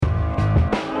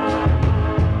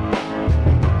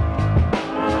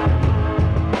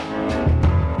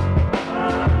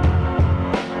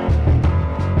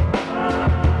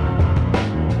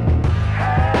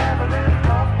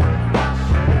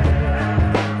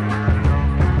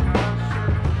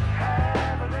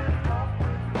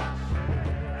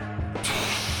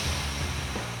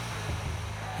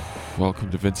welcome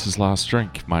to Vince's Last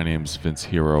Drink. My name's Vince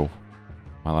Hero.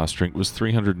 My last drink was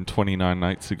 329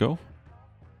 nights ago,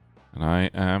 and I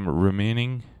am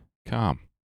remaining calm.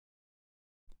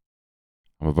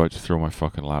 I'm about to throw my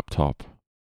fucking laptop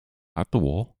at the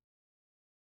wall.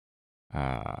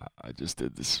 I just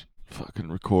did this fucking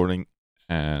recording,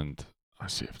 and I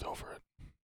saved over it.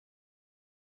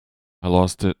 I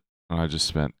lost it, and I just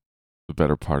spent the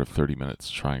better part of 30 minutes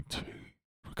trying to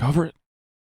recover it.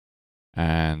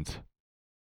 And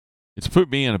it's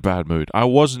put me in a bad mood. I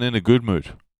wasn't in a good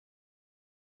mood.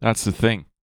 That's the thing.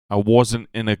 I wasn't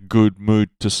in a good mood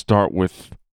to start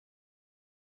with.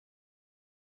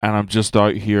 And I'm just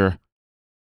out here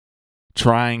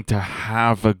trying to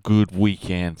have a good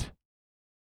weekend.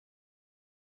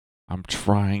 I'm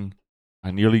trying.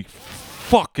 I nearly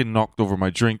fucking knocked over my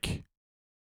drink.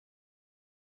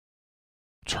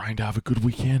 I'm trying to have a good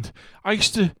weekend.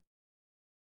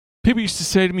 People used to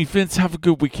say to me, Vince, have a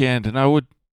good weekend. And I would,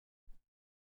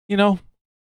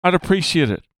 I'd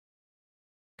appreciate it.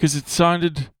 Because it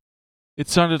sounded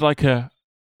like a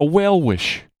well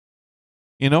wish.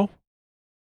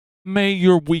 May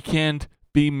your weekend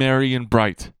be merry and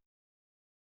bright.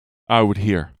 I would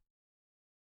hear.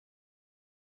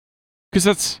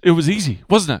 Because it was easy,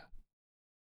 wasn't it?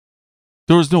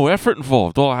 There was no effort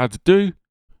involved. All I had to do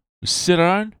was sit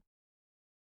down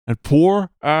and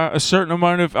pour a certain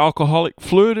amount of alcoholic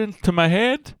fluid into my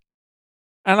head,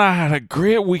 and I had a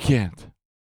great weekend.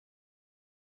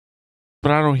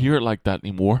 But I don't hear it like that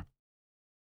anymore.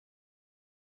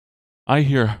 I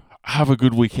hear have a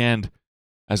good weekend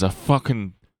as a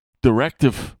fucking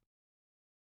directive.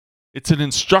 It's an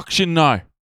instruction now.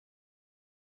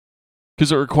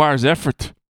 Because it requires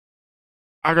effort.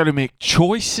 I gotta make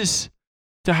choices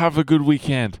to have a good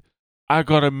weekend. I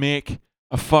gotta make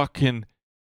a fucking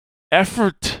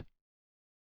effort.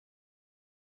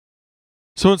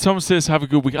 So when someone says have a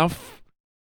good weekend,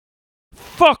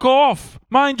 fuck off.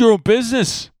 Mind your own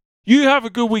business. You have a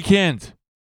good weekend.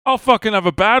 I'll fucking have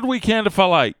a bad weekend if I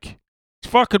like.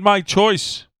 It's fucking my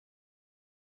choice.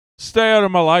 Stay out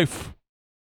of my life.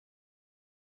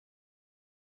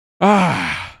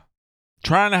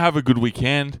 Trying to have a good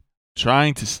weekend.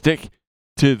 Trying to stick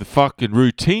to the fucking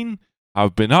routine.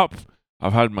 I've been up.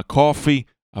 I've had my coffee.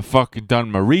 I've fucking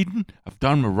done my reading. I've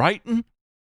done my writing.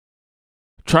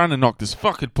 I'm trying to knock this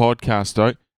fucking podcast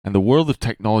out, and the world of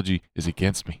technology is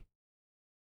against me.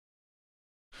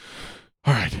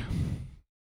 Alright.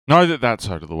 Now that that's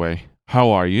out of the way,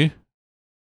 how are you?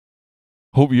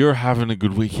 Hope you're having a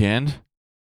good weekend.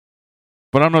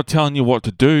 But I'm not telling you what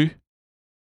to do.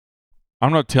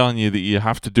 I'm not telling you that you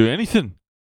have to do anything.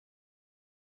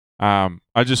 I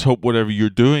just hope whatever you're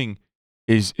doing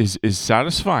is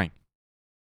satisfying.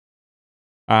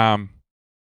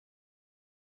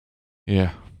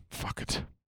 Yeah, fuck it.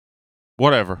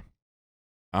 Whatever.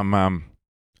 I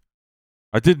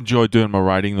did enjoy doing my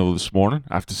writing though this morning,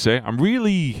 I have to say. I'm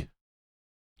really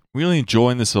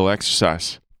enjoying this little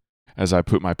exercise as I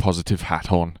put my positive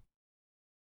hat on.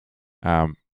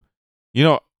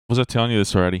 Was I telling you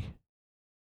this already?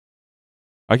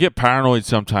 I get paranoid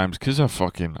sometimes because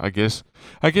I guess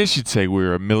you'd say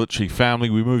we're a military family.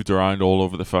 We moved around all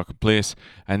over the fucking place,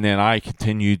 and then I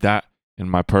continued that in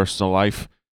my personal life,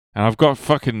 and I've got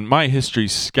my history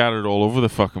scattered all over the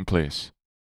fucking place.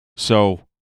 So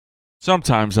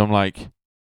sometimes I'm like,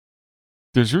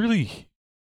 there's really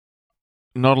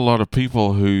not a lot of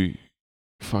people who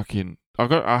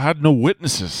I had no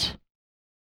witnesses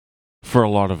for a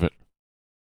lot of it,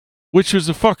 which was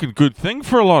a fucking good thing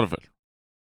for a lot of it.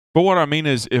 But what I mean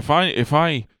is,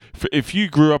 if you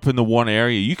grew up in the one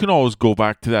area, you can always go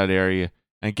back to that area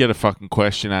and get a fucking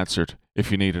question answered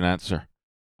if you need an answer.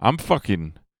 I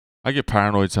get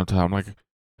paranoid sometimes. I'm like,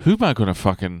 who's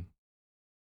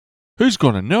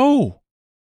gonna know?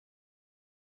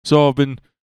 So I've been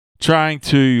trying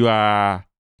to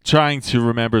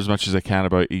remember as much as I can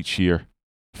about each year.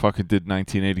 Fucking did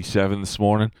 1987 this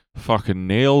morning. Fucking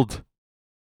nailed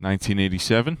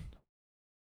 1987.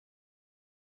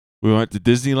 We went to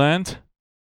Disneyland.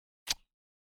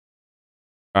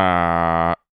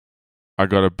 I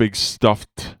got a big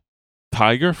stuffed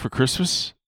tiger for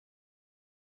Christmas.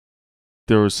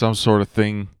 There was some sort of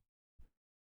thing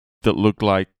that looked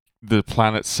like the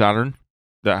planet Saturn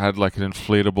that had like an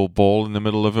inflatable ball in the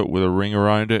middle of it with a ring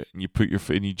around it, and you put your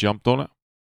foot and you jumped on it.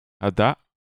 Had that.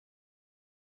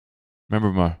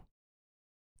 Remember my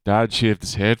dad shaved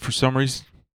his head for some reason.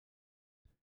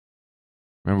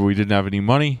 Remember we didn't have any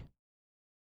money.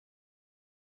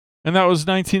 And that was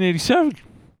 1987.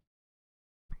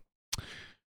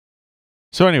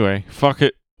 So anyway, fuck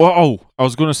it. I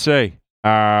was going to say,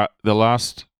 the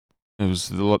last It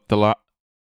was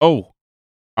Oh,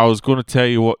 I was going to tell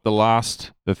you what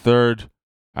the third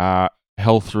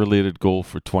health-related goal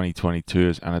for 2022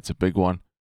 is, and it's a big one.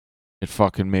 It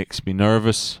fucking makes me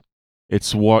nervous.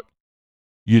 It's what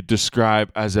you'd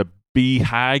describe as a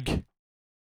BHAG.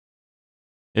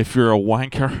 If you're a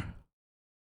wanker,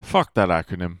 fuck that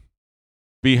acronym.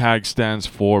 BHAG stands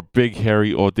for Big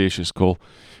Hairy Audacious Goal,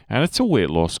 and it's a weight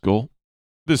loss goal.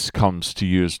 This comes to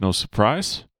you as no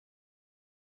surprise.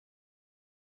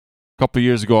 A couple of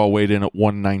years ago, I weighed in at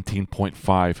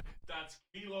 119.5. That's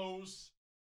kilos.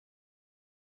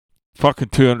 Fucking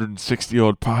 260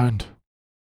 odd pound.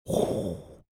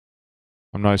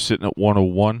 I'm now sitting at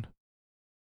 101.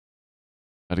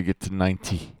 Got to get to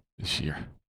 90 this year.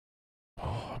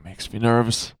 Oh, it makes me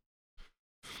nervous.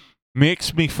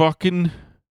 Makes me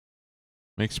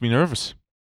nervous.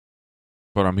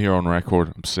 But I'm here on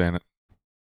record. I'm saying it.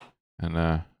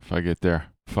 And if I get there,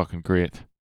 fucking great.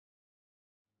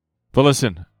 But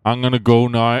listen, I'm going to go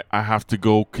now. I have to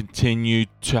go continue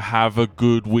to have a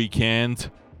good weekend.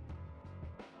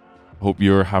 Hope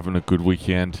you're having a good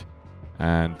weekend.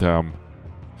 And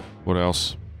what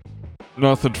else?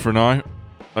 Nothing for now.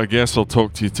 I guess I'll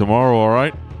talk to you tomorrow,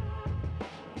 alright?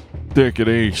 Take it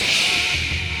easy.